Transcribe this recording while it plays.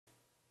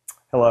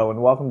Hello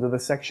and welcome to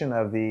this section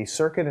of the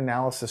Circuit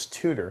Analysis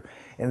Tutor.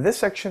 In this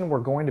section we're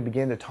going to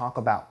begin to talk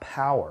about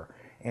power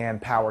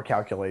and power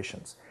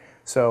calculations.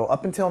 So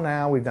up until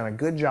now we've done a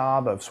good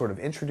job of sort of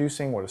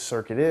introducing what a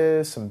circuit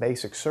is, some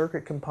basic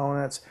circuit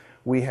components.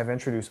 We have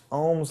introduced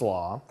Ohm's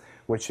law,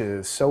 which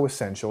is so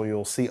essential.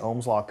 You'll see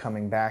Ohm's law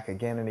coming back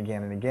again and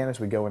again and again as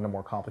we go into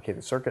more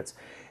complicated circuits.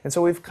 And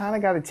so we've kind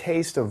of got a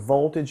taste of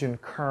voltage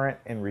and current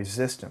and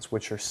resistance,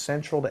 which are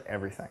central to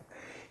everything.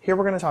 Here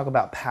we're going to talk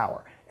about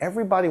power.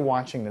 Everybody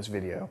watching this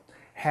video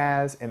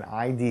has an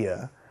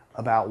idea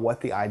about what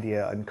the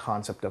idea and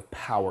concept of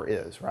power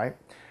is, right?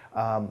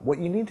 What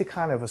you need to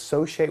kind of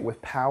associate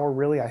with power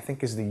really, I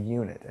think, is the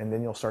unit, and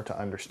then you'll start to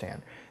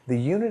understand. The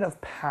unit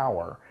of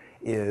power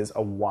is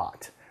a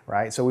watt,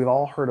 right? So we've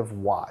all heard of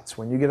watts.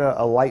 When you get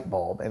a light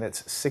bulb and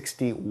it's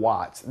 60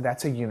 watts,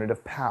 that's a unit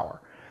of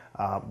power.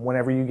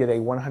 Whenever you get a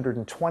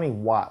 120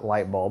 watt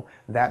light bulb,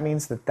 that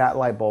means that that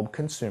light bulb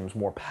consumes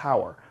more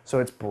power, so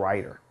it's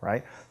brighter,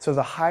 right? So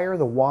the higher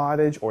the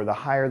wattage or the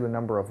higher the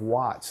number of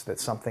watts that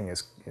something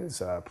is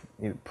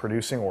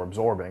producing or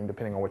absorbing,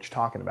 depending on what you're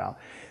talking about,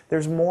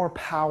 there's more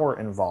power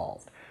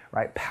involved,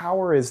 right?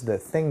 Power is the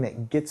thing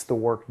that gets the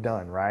work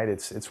done, right?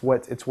 It's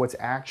what's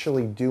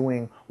actually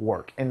doing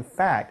work. In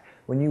fact,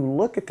 when you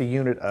look at the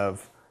unit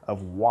of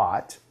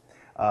watt,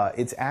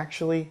 it's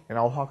actually, and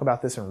I'll talk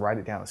about this and write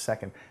it down in a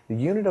second, the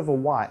unit of a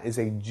watt is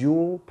a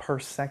joule per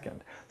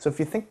second. So if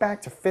you think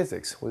back to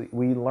physics,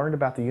 we learned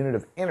about the unit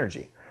of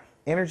energy.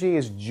 Energy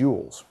is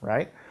joules,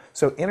 right?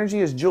 So energy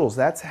is joules.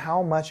 That's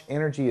how much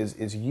energy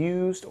is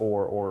used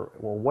or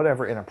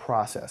whatever in a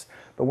process.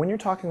 But when you're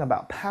talking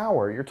about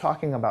power, you're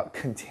talking about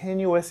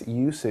continuous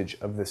usage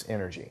of this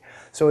energy.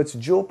 So it's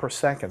joule per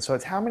second. So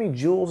it's how many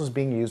joules is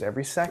being used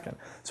every second.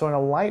 So in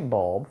a light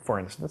bulb, for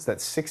instance,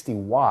 that's 60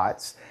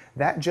 watts,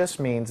 that just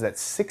means that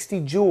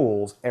 60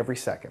 joules every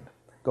second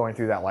going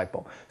through that light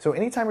bulb. So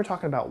anytime you're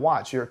talking about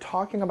watts, you're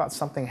talking about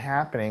something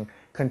happening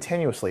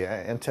continuously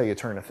until you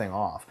turn the thing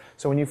off.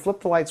 So when you flip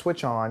the light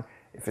switch on,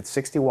 if it's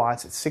 60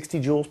 watts, it's 60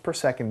 joules per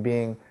second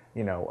being,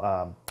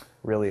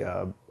 really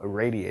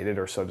irradiated,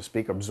 or so to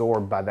speak,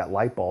 absorbed by that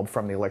light bulb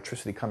from the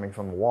electricity coming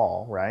from the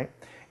wall, right?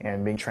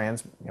 And being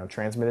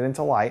transmitted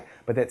into light,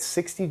 but that's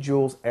 60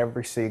 joules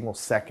every single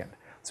second.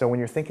 So when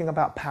you're thinking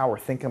about power,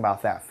 think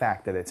about that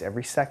fact that it's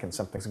every second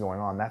something's going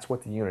on. That's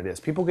what the unit is.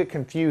 People get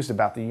confused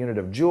about the unit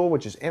of joule,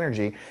 which is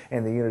energy,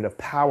 and the unit of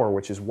power,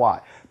 which is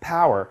watt.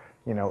 Power,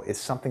 is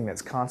something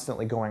that's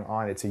constantly going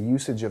on. It's a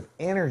usage of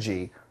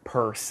energy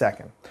per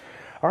second.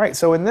 All right,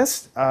 so in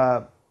this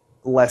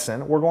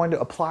lesson, we're going to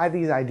apply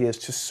these ideas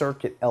to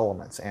circuit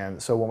elements.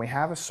 And so when we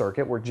have a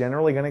circuit, we're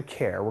generally going to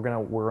care. We're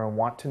going to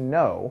want to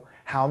know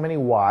how many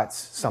watts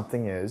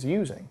something is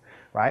using,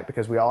 right?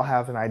 Because we all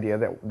have an idea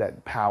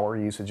that power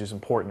usage is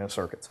important in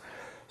circuits.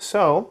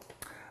 So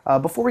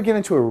before we get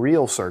into a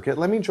real circuit,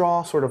 let me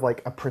draw sort of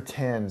like a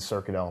pretend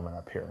circuit element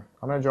up here.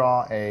 I'm going to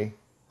draw a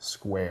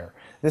square.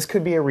 This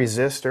could be a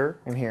resistor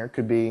in here. It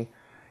could be,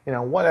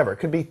 whatever. It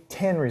could be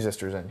 10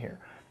 resistors in here.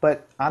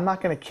 But I'm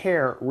not going to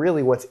care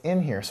really what's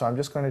in here, so I'm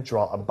just going to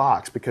draw a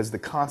box because the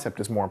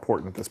concept is more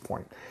important at this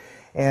point.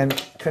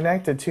 And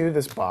connected to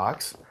this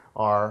box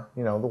are,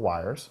 the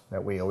wires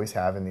that we always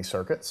have in these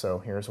circuits. So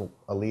here's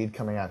a lead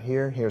coming out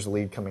here, here's a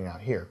lead coming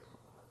out here.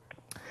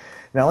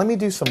 Now let me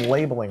do some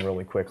labeling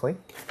really quickly.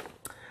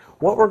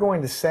 What we're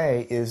going to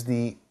say is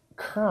the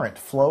current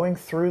flowing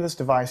through this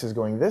device is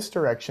going this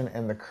direction,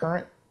 and the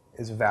current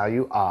is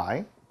value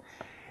I.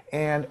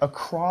 And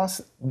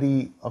across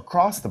the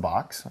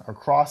box,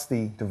 across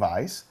the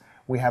device,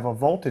 we have a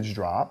voltage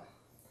drop.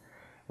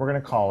 We're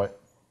going to call it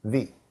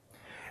V.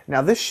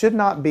 Now this should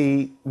not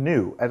be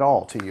new at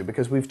all to you,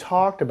 because we've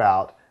talked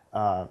about,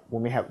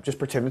 when we have, just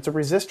pretend it's a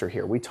resistor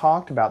here, we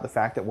talked about the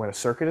fact that when a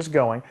circuit is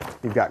going,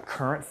 you've got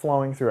current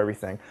flowing through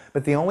everything,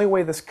 but the only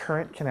way this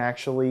current can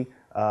actually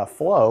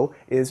flow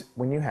is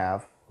when you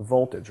have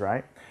voltage,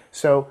 right?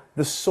 So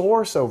the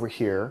source over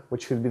here,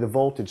 which could be the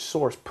voltage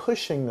source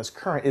pushing this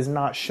current, is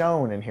not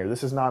shown in here.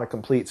 This is not a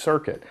complete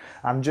circuit.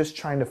 I'm just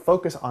trying to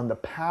focus on the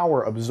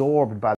power absorbed by